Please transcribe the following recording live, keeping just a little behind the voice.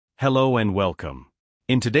Hello and welcome.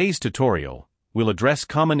 In today's tutorial, we'll address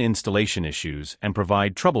common installation issues and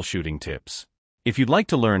provide troubleshooting tips. If you'd like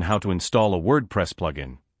to learn how to install a WordPress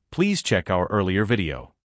plugin, please check our earlier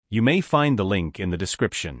video. You may find the link in the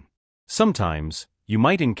description. Sometimes, you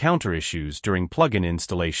might encounter issues during plugin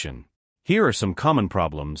installation. Here are some common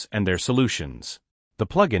problems and their solutions. The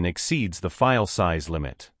plugin exceeds the file size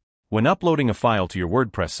limit. When uploading a file to your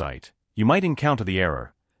WordPress site, you might encounter the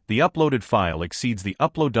error: the uploaded file exceeds the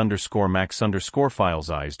upload_max_file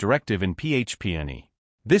size directive in php.ini.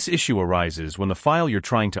 This issue arises when the file you're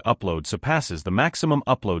trying to upload surpasses the maximum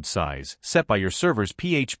upload size set by your server's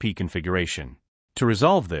PHP configuration. To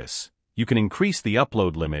resolve this, you can increase the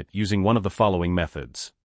upload limit using one of the following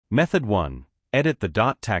methods. Method 1. Edit the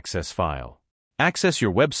htaccess file. Access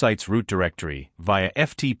your website's root directory via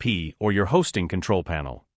FTP or your hosting control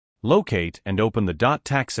panel. Locate and open the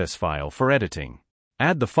htaccess file for editing.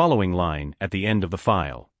 Add the following line at the end of the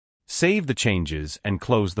file. Save the changes and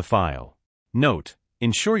close the file. Note: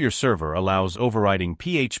 ensure your server allows overriding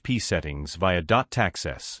PHP settings via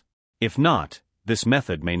htaccess. If not, this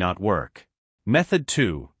method may not work. Method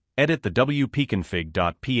 2. Edit the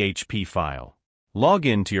wp-config.php file. Log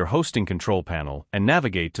in to your hosting control panel and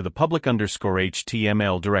navigate to the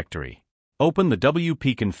public_html directory. Open the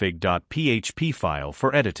wp-config.php file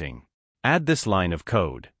for editing. Add this line of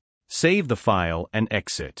code. Save the file and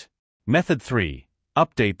exit. Method 3.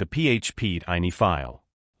 Update the php.ini file.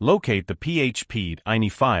 Locate the php.ini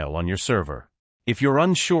file on your server. If you're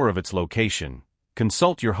unsure of its location,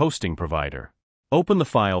 consult your hosting provider. Open the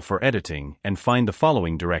file for editing and find the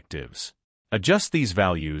following directives. Adjust these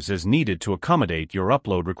values as needed to accommodate your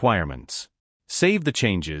upload requirements. Save the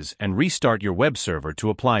changes and restart your web server to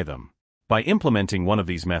apply them. By implementing one of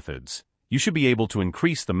these methods, you should be able to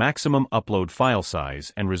increase the maximum upload file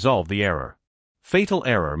size and resolve the error. Fatal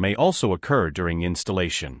error may also occur during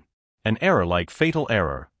installation. An error like fatal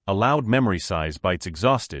error, allowed memory size bytes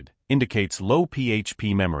exhausted, indicates low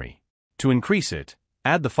PHP memory. To increase it,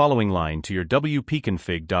 add the following line to your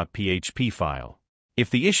wp-config.php file. If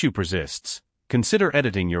the issue persists, consider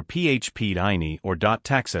editing your php.ini or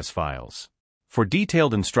htaccess files. For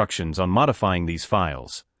detailed instructions on modifying these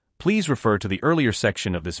files, please refer to the earlier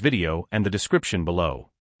section of this video and the description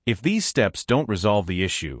below. If these steps don't resolve the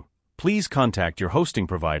issue, please contact your hosting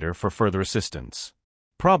provider for further assistance.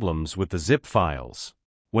 Problems with the zip files.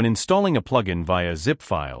 When installing a plugin via zip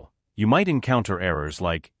file, you might encounter errors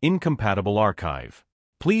like incompatible archive.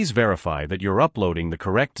 Please verify that you're uploading the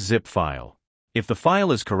correct zip file. If the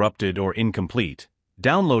file is corrupted or incomplete,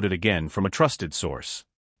 download it again from a trusted source.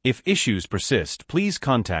 If issues persist, please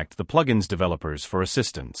contact the plugin's developers for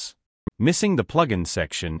assistance. Missing the plugin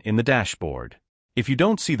section in the dashboard. If you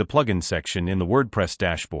don't see the plugin section in the WordPress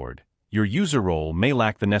dashboard, your user role may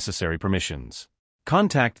lack the necessary permissions.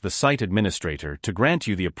 Contact the site administrator to grant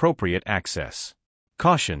you the appropriate access.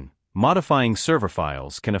 Caution: modifying server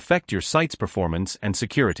files can affect your site's performance and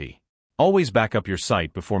security. Always back up your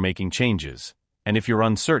site before making changes, and if you're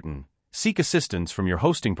uncertain, seek assistance from your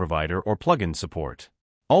hosting provider or plugin support.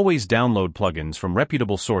 Always download plugins from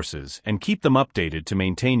reputable sources and keep them updated to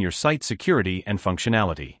maintain your site's security and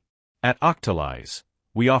functionality. At htaccess,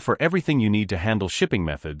 we offer everything you need to handle shipping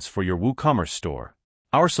methods for your WooCommerce store.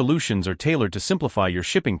 Our solutions are tailored to simplify your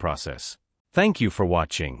shipping process. Thank you for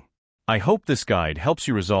watching. I hope this guide helps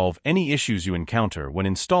you resolve any issues you encounter when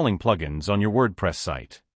installing plugins on your WordPress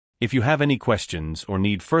site. If you have any questions or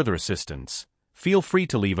need further assistance, feel free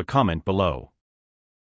to leave a comment below.